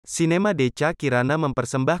Sinema Deca Kirana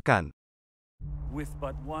mempersembahkan with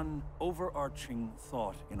but one overarching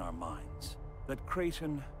thought in our minds, that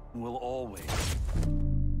Creighton will always...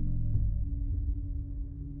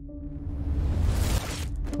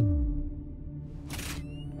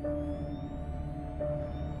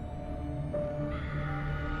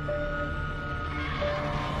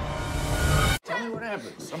 Tell me what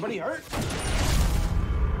happened. Somebody hurt?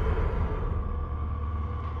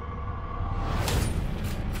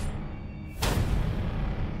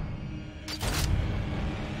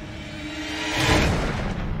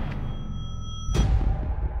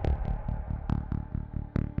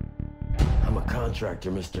 I'm a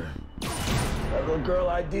contractor, mister. That little girl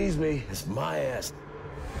IDs me. It's my ass.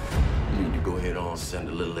 You need to go ahead on and send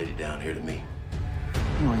the little lady down here to me.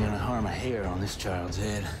 You ain't gonna harm a hair on this child's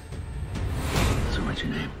head. So what's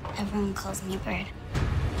your name? Everyone calls me Bird.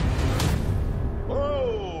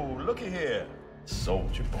 Whoa, looky here.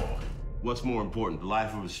 Soldier boy. What's more important, the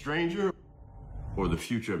life of a stranger or the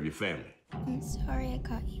future of your family? I'm sorry I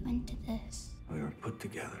got you into this. We were put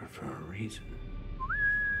together for a reason.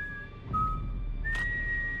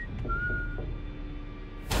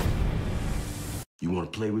 You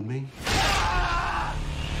want to play with me?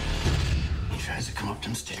 He tries to come up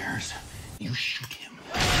them stairs. You shoot him.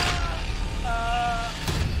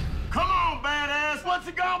 Come on, badass, what's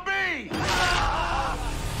it gonna be?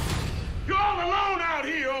 You're all alone out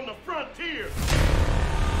here on the frontier.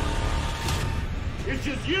 It's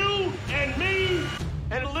just you and me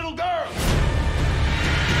and a little girl.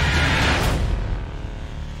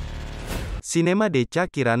 Sinema Deca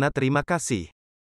Kirana. Terima kasih.